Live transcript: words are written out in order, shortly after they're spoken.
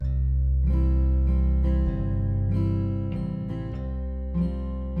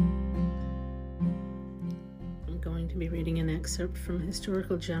excerpt from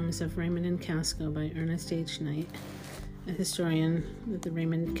Historical Gems of Raymond and Casco by Ernest H. Knight, a historian with the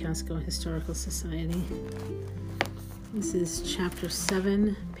Raymond Casco Historical Society. This is Chapter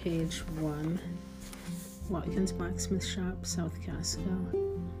 7, page 1, Watkins Blacksmith Shop, South Casco.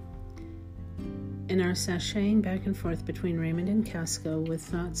 In our sashaying back and forth between Raymond and Casco with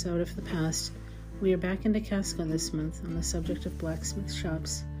thoughts out of the past, we are back into Casco this month on the subject of blacksmith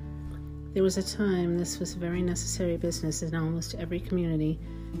shops. There was a time this was a very necessary business in almost every community,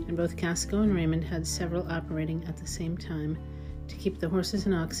 and both Casco and Raymond had several operating at the same time to keep the horses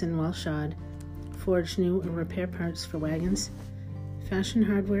and oxen well shod, forge new or repair parts for wagons, fashion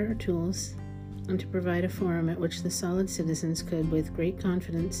hardware or tools, and to provide a forum at which the solid citizens could, with great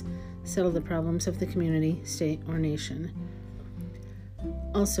confidence, settle the problems of the community, state, or nation.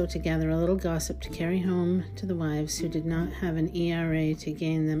 Also to gather a little gossip to carry home to the wives who did not have an ERA to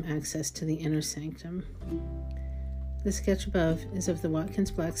gain them access to the inner sanctum. The sketch above is of the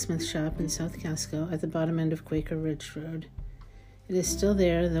Watkins Blacksmith Shop in South Casco at the bottom end of Quaker Ridge Road. It is still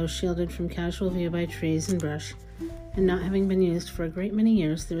there, though shielded from casual view by trees and brush, and not having been used for a great many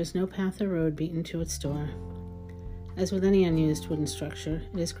years, there is no path or road beaten to its door. As with any unused wooden structure,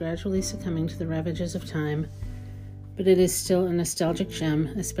 it is gradually succumbing to the ravages of time, but it is still a nostalgic gem,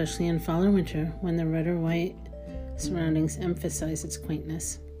 especially in fall or winter, when the red or white surroundings emphasize its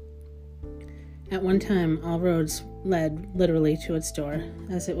quaintness. At one time, all roads led literally to its door,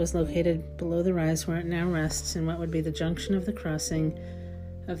 as it was located below the rise where it now rests in what would be the junction of the crossing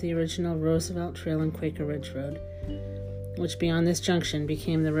of the original Roosevelt Trail and Quaker Ridge Road, which beyond this junction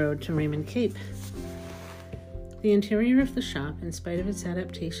became the road to Raymond Cape. The interior of the shop, in spite of its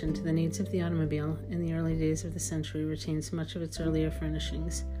adaptation to the needs of the automobile in the early days of the century, retains much of its earlier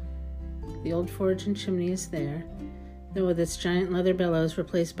furnishings. The old forge and chimney is there, though with its giant leather bellows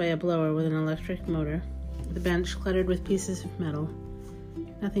replaced by a blower with an electric motor, the bench cluttered with pieces of metal.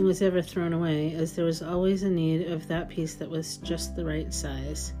 Nothing was ever thrown away, as there was always a need of that piece that was just the right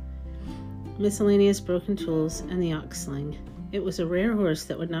size. Miscellaneous broken tools and the ox sling. It was a rare horse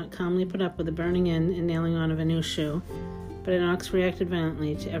that would not calmly put up with the burning in and nailing on of a new shoe, but an ox reacted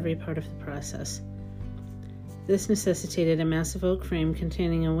violently to every part of the process. This necessitated a massive oak frame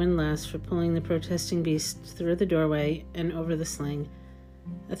containing a windlass for pulling the protesting beast through the doorway and over the sling,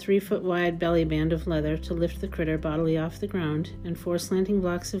 a 3-foot wide belly band of leather to lift the critter bodily off the ground, and 4 slanting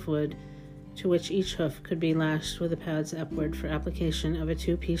blocks of wood to which each hoof could be lashed with the pads upward for application of a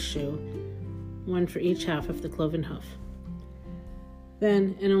 2-piece shoe, one for each half of the cloven hoof.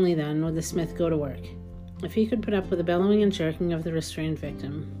 Then, and only then, would the smith go to work, if he could put up with the bellowing and jerking of the restrained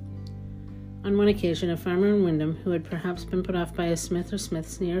victim. On one occasion, a farmer in Wyndham, who had perhaps been put off by a smith or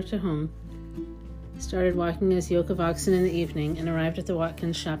smiths nearer to home, started walking his yoke of oxen in the evening and arrived at the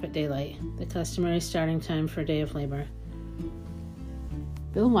Watkins shop at daylight, the customary starting time for a day of labor.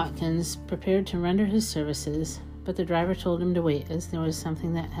 Bill Watkins prepared to render his services, but the driver told him to wait, as there was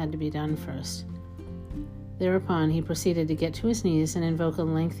something that had to be done first. Thereupon he proceeded to get to his knees and invoke a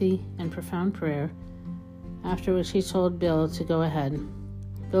lengthy and profound prayer, after which he told Bill to go ahead.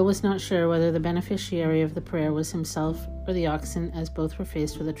 Bill was not sure whether the beneficiary of the prayer was himself or the oxen, as both were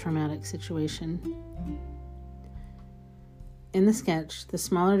faced with a traumatic situation. In the sketch, the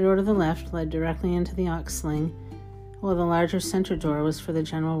smaller door to the left led directly into the ox sling, while the larger center door was for the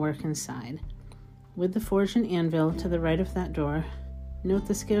general work inside. With the forge and anvil to the right of that door, note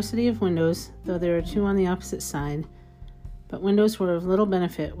the scarcity of windows, though there are 2 on the opposite side, but windows were of little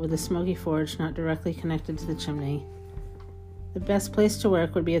benefit with the smoky forge not directly connected to the chimney. The best place to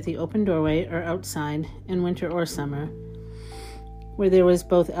work would be at the open doorway or outside, in winter or summer, where there was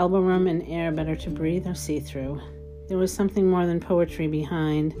both elbow room and air better to breathe or see through. There was something more than poetry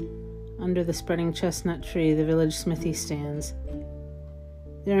behind. Under the spreading chestnut tree, the village smithy stands.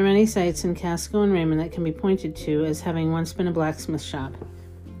 There are many sites in Casco and Raymond that can be pointed to as having once been a blacksmith shop,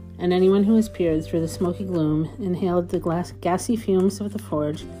 and anyone who has peered through the smoky gloom, inhaled the gassy fumes of the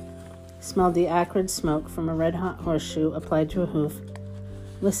forge, smelled the acrid smoke from a red-hot horseshoe applied to a hoof,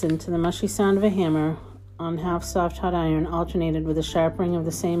 listened to the mushy sound of a hammer on half-soft hot iron alternated with the sharp ring of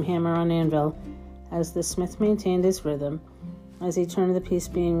the same hammer on anvil as the smith maintained his rhythm, as he turned the piece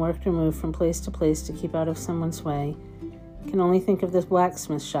being worked or moved from place to place to keep out of someone's way, can only think of this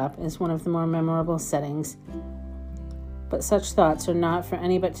blacksmith shop as one of the more memorable settings. But such thoughts are not for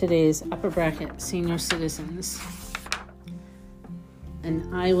any but today's upper bracket senior citizens.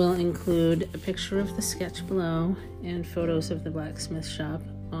 And I will include a picture of the sketch below and photos of the blacksmith shop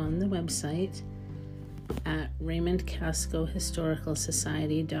on the website at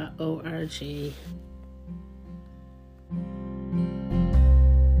raymondcascohistoricalsociety.org.